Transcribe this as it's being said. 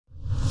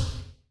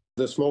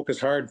The smoke is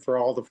hard for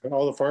all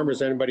the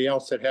farmers, anybody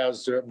else that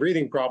has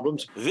breathing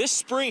problems. This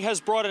spring has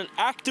brought an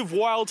active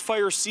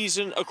wildfire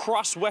season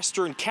across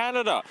Western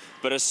Canada.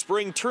 But as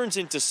spring turns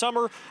into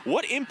summer,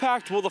 what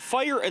impact will the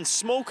fire and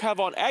smoke have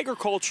on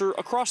agriculture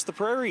across the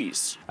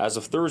prairies? As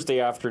of Thursday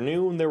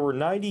afternoon, there were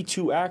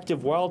 92 active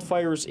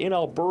wildfires in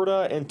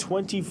Alberta and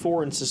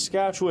 24 in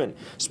Saskatchewan,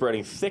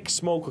 spreading thick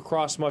smoke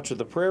across much of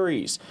the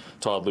prairies.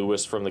 Todd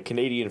Lewis from the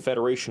Canadian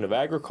Federation of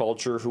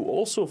Agriculture, who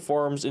also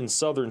farms in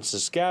southern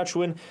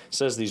Saskatchewan,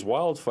 says these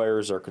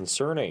wildfires are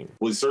concerning.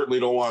 We certainly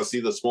don't want to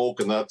see the smoke,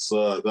 and that's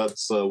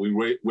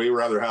we way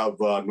rather have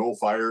no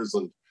fires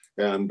and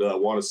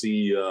want to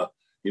see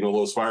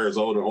those fires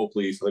out, and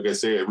hopefully, like I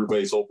say,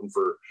 everybody's hoping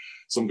for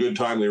some good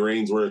timely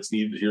rains where it's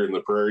needed here in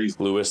the prairies.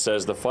 Lewis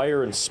says the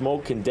fire and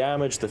smoke can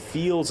damage the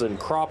fields and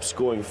crops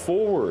going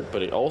forward,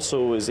 but it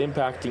also is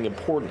impacting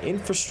important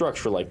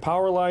infrastructure like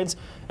power lines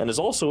and is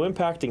also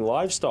impacting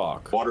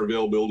livestock. Water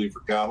availability for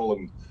cattle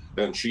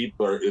and sheep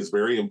is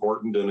very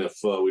important, and if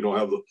we don't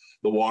have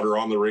the water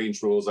on the range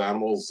for those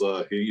animals,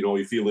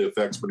 you feel the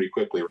effects pretty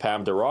quickly.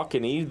 Pam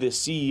Darachany, the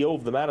CEO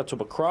of the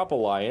Manitoba Crop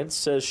Alliance,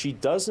 says she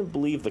doesn't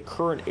believe the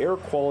current air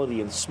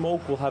quality and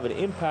smoke will have an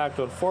impact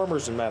on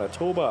farmers in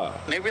Manitoba.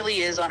 It really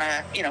is on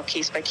a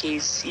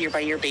case-by-case,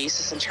 year-by-year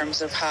basis in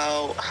terms of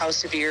how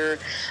severe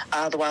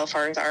the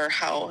wildfires are,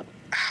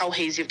 how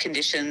hazy of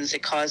conditions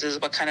it causes,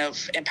 what kind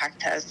of impact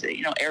it has,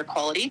 air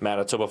quality.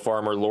 Manitoba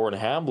farmer Lauren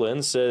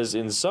Hamblin says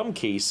in some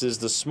cases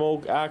the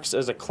smoke acts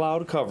as a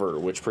cloud cover,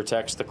 which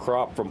protects the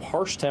crop from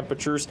harsh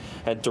temperatures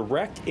and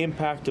direct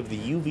impact of the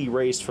UV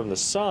rays from the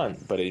sun.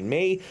 But in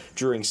May,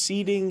 during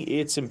seeding,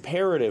 it's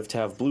imperative to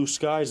have blue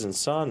skies and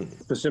sun.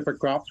 Pacific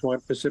crops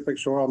want Pacific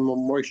soil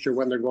moisture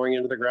when they're going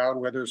into the ground,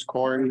 whether it's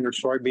corn or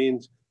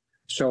soybeans.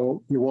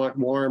 So you want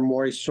warm,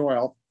 moist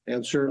soil,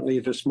 and certainly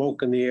the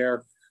smoke in the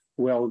air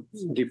will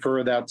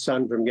defer that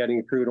sun from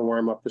getting through to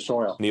warm up the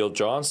soil. Neil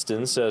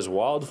Johnston says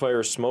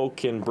wildfire smoke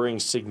can bring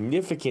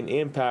significant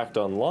impact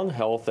on lung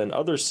health and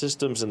other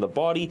systems in the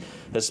body,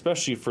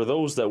 especially for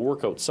those that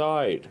work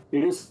outside.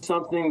 It is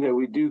something that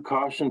we do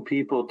caution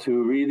people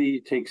to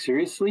really take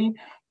seriously,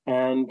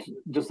 and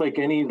just like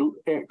any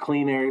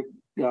clean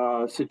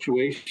air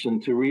situation,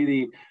 to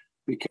really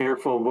be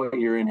careful of what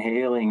you're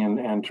inhaling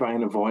and try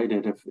and avoid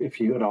it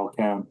if you at all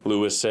can.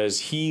 Lewis says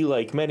he,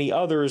 like many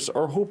others,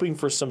 are hoping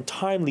for some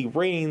timely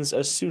rains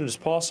as soon as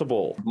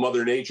possible.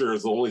 Mother Nature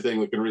is the only thing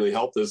that can really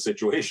help this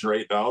situation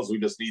right now, is we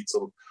just need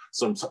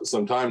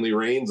some timely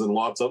rains, and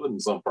lots of it in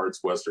some parts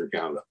of Western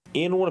Canada.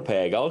 In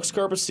Winnipeg, Alex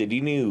Karpa,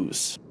 City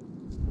News.